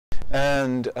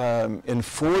And in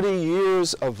 40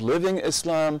 years of living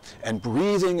Islam and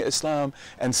breathing Islam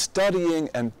and studying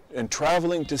and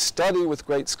traveling to study with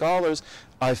great scholars,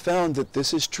 I found that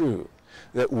this is true,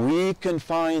 that we can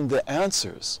find the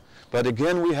answers. But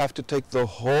again, we have to take the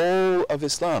whole of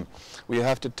Islam. We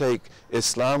have to take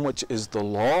Islam, which is the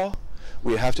law.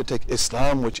 We have to take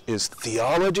Islam, which is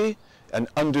theology, an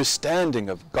understanding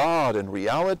of God and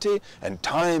reality and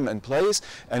time and place.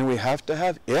 And we have to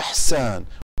have ihsan,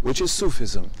 which is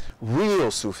Sufism, real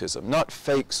Sufism, not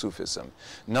fake Sufism,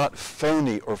 not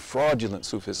phony or fraudulent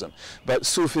Sufism, but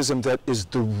Sufism that is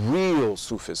the real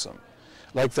Sufism,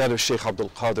 like that of Sheikh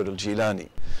Abd-Allah al-Jilani.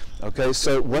 Okay,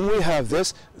 so when we have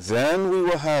this, then we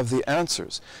will have the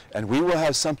answers, and we will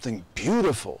have something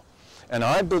beautiful. And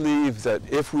I believe that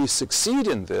if we succeed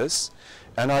in this,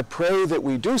 and I pray that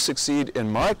we do succeed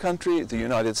in my country, the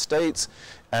United States,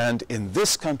 and in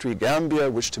this country,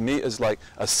 Gambia, which to me is like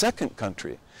a second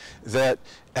country,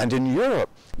 and in Europe,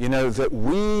 you know, that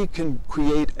we can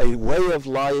create a way of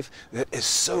life that is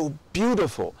so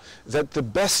beautiful that the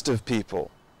best of people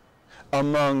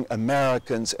among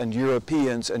Americans and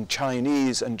Europeans and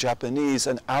Chinese and Japanese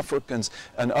and Africans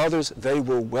and others, they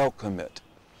will welcome it.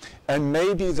 And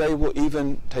maybe they will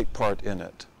even take part in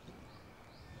it.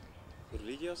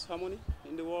 Religious harmony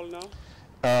in the world now?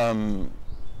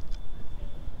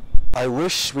 I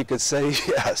wish we could say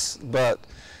yes, but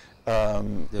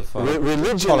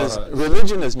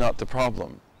religion is not the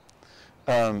problem,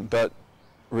 but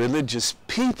religious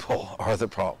people are the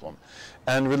problem.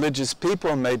 And religious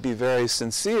people may be very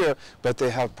sincere, but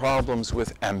they have problems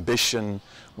with ambition,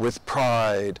 with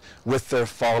pride, with their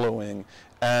following,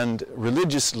 and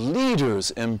religious leaders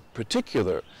in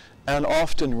particular, and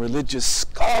often religious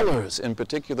scholars in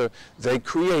particular, they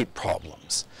create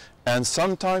problems. And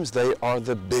sometimes they are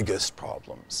the biggest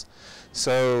problems.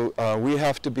 So we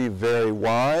have to be very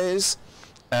wise,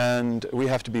 and we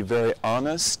have to be very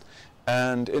honest,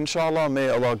 and inshallah, may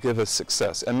Allah give us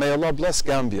success. And may Allah bless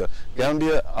Gambia.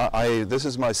 Gambia, this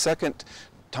is my second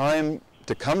time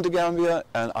to come to Gambia,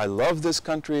 and I love this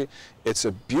country. It's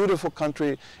a beautiful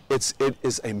country. It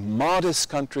is a modest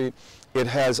country. It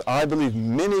has, I believe,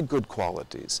 many good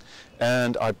qualities.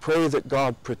 And I pray that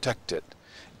God protect it.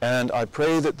 And I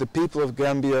pray that the people of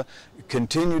Gambia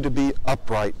continue to be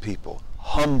upright people,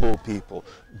 humble people,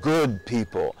 good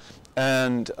people.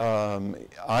 And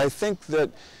I think that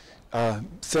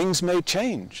things may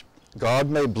change. God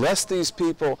may bless these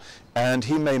people, and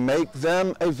He may make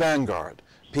them a vanguard,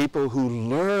 people who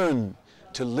learn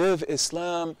to live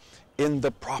Islam in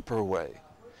the proper way,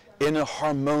 in a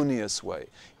harmonious way,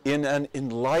 in an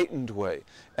enlightened way,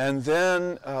 and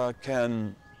then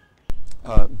can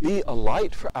be a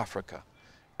light for Africa,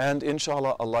 and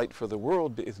inshallah a light for the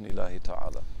world, bi-idhnillahi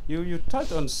ta'ala. You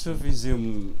touched on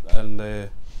Sufism and the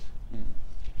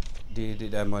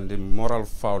moral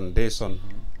foundation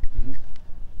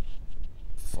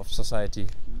of society,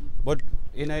 but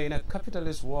in a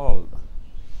capitalist world,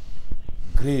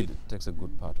 greed takes a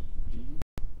good part of it.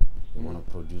 They want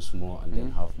to produce more and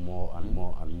then have more and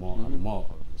more and more and more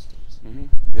of these things.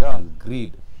 Yeah. And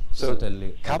greed. So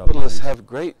capitalists have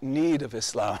great need of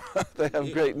Islam. They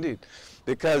have great need.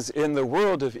 Because in the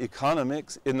world of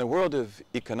economics,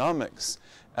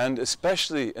 and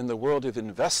especially in the world of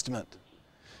investment,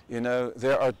 you know,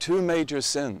 there are two major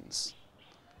sins: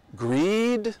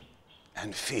 greed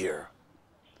and fear.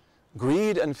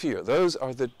 Greed and fear. Those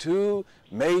are the two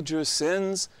major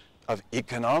sins of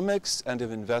economics and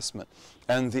of investment.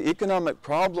 And the economic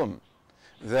problem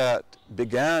that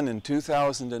began in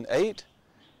 2008,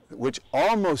 which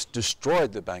almost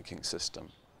destroyed the banking system,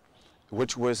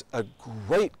 which was a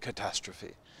great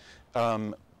catastrophe.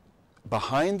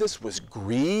 Behind this was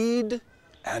greed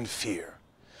and fear.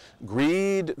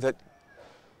 Greed that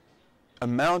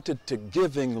amounted to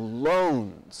giving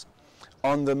loans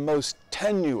on the most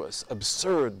tenuous,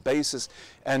 absurd basis,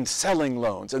 and selling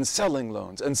loans and selling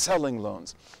loans and selling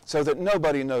loans, so that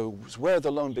nobody knows where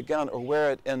the loan began or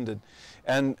where it ended.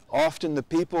 And often the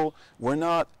people were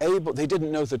not able, they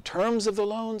didn't know the terms of the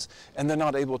loans, and they're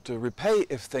not able to repay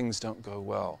if things don't go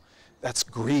well. That's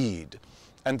greed.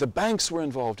 And the banks were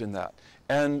involved in that.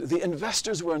 And the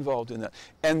investors were involved in that.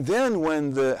 And then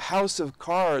when the house of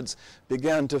cards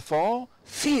began to fall,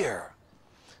 fear.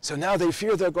 So now they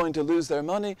fear they're going to lose their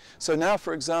money. So now,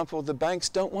 for example, the banks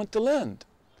don't want to lend.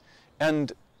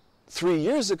 And 3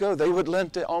 years ago, they would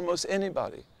lend to almost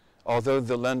anybody, although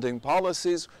the lending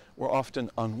policies were often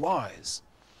unwise.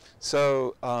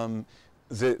 So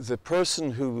the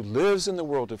person who lives in the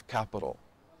world of capital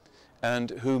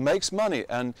and who makes money,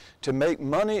 and to make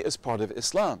money is part of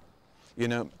Islam. You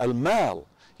know, al-mal,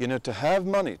 You know, to have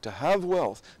money, to have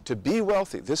wealth, to be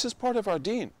wealthy, this is part of our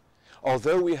deen.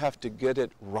 Although we have to get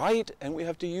it right and we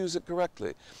have to use it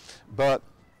correctly. But,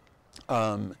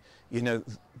 you know,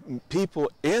 people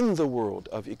in the world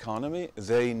of economy,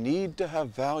 they need to have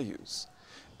values.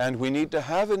 And we need to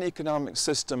have an economic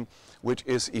system which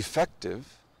is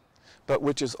effective, but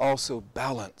which is also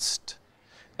balanced.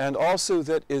 And also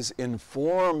that is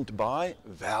informed by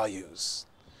values,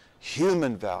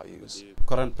 human values.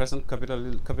 Current present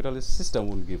capitalist system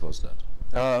will give us that.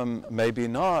 Maybe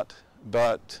not,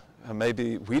 but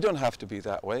maybe we don't have to be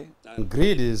that way. And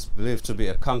greed is believed to be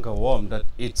a cankerworm that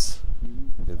eats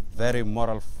the very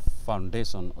moral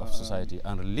foundation of society,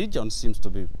 and religion seems to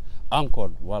be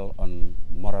anchored well on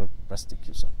moral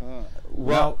persecution.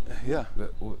 Well, now,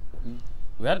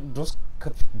 where those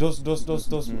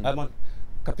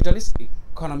capitalist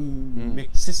economic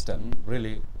system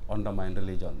really undermine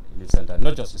religion in its entirety,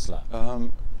 not just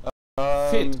Islam.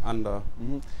 Fit under.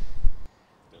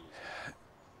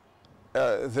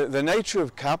 The nature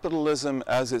of capitalism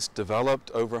as it's developed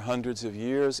over hundreds of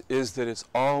years is that it's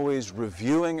always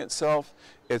reviewing itself,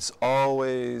 it's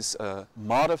always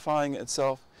modifying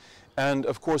itself, and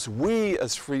of course we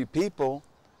as free people,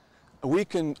 we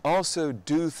can also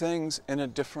do things in a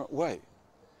different way,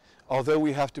 although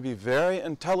we have to be very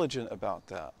intelligent about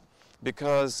that,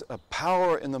 because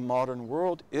power in the modern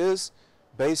world is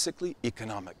basically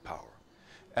economic power,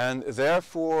 and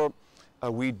therefore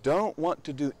we don't want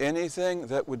to do anything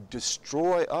that would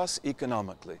destroy us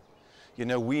economically. You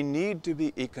know, we need to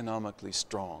be economically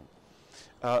strong.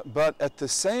 But at the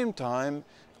same time,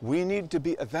 we need to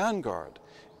be a vanguard.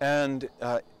 And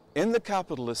in the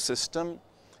capitalist system,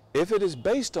 if it is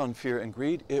based on fear and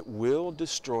greed, it will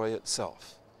destroy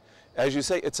itself. As you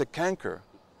say, it's a canker,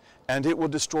 and it will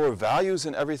destroy values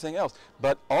and everything else,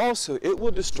 but also it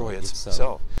will destroy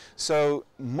itself. So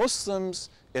Muslims,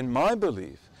 in my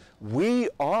belief, we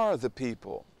are the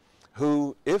people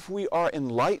who, if we are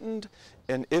enlightened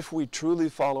and if we truly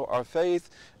follow our faith,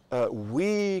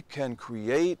 we can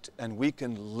create and we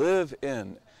can live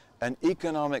in an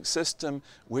economic system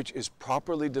which is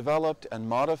properly developed and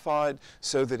modified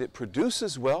so that it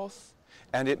produces wealth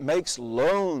and it makes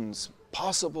loans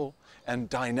possible and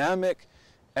dynamic,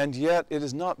 and yet it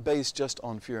is not based just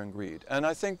on fear and greed. And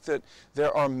I think that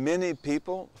there are many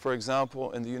people, for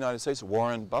example, in the United States,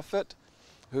 Warren Buffett,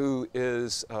 who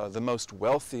is the most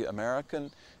wealthy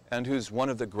American and who's one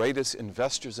of the greatest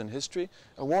investors in history.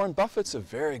 Warren Buffett's a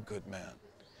very good man,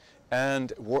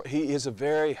 and he is a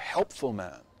very helpful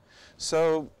man.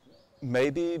 So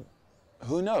maybe,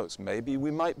 who knows, maybe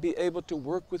we might be able to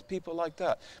work with people like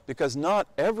that, because not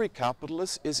every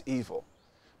capitalist is evil.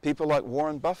 People like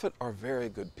Warren Buffett are very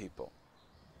good people.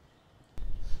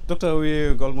 Doctor,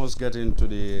 we're almost getting to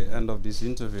the end of this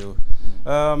interview.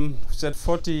 Said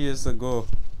 40 years ago,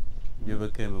 you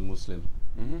became a Muslim.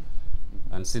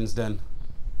 And since then,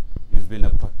 you've been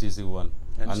a practicing one.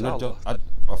 And not just,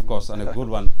 of course, and a good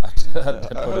one for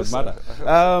the matter.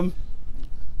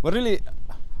 But really,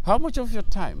 how much of your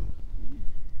time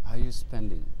are you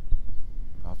spending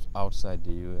perhaps outside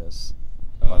the U.S.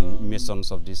 on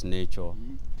missions of this nature?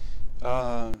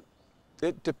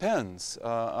 It depends.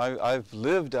 I've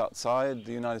lived outside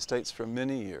the United States for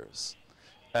many years.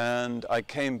 And I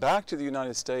came back to the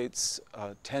United States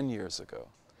 10 years ago.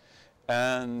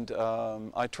 And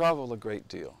I travel a great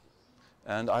deal.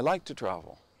 And I like to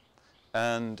travel.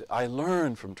 And I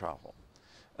learn from travel.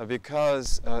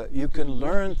 Because you can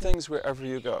learn things wherever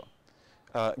you go.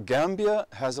 Gambia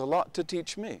has a lot to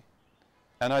teach me.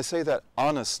 And I say that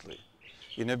honestly.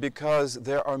 You know, because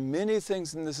there are many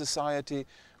things in the society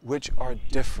which are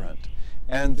different.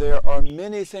 And there are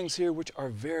many things here which are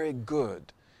very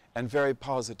good and very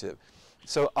positive.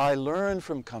 So I learn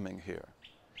from coming here.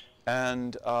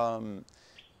 And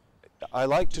I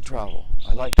like to travel.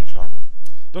 I like to travel.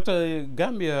 Doctor,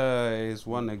 Gambia is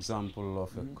one example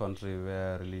of a country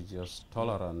where religious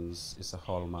tolerance is a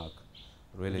hallmark,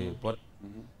 really. But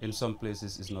in some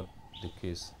places it's not the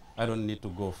case. I don't need to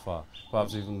go far.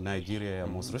 Perhaps even Nigeria,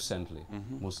 most recently,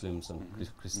 Muslims and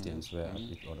Christians were at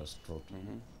each other's throat.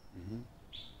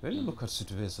 When you look at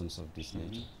situations of this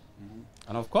nature,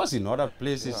 and of course in other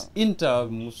places,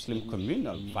 inter-Muslim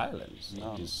communal violence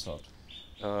of this sort.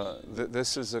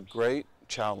 This is a great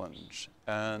challenge,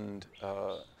 and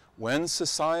when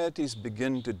societies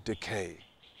begin to decay,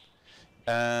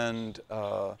 and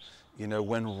you know,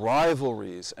 when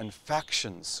rivalries and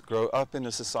factions grow up in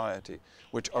a society,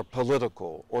 which are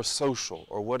political or social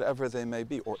or whatever they may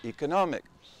be, or economic,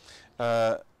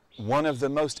 one of the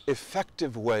most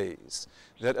effective ways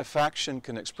that a faction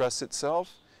can express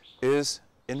itself is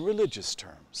in religious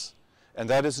terms. And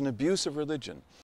that is an abuse of religion.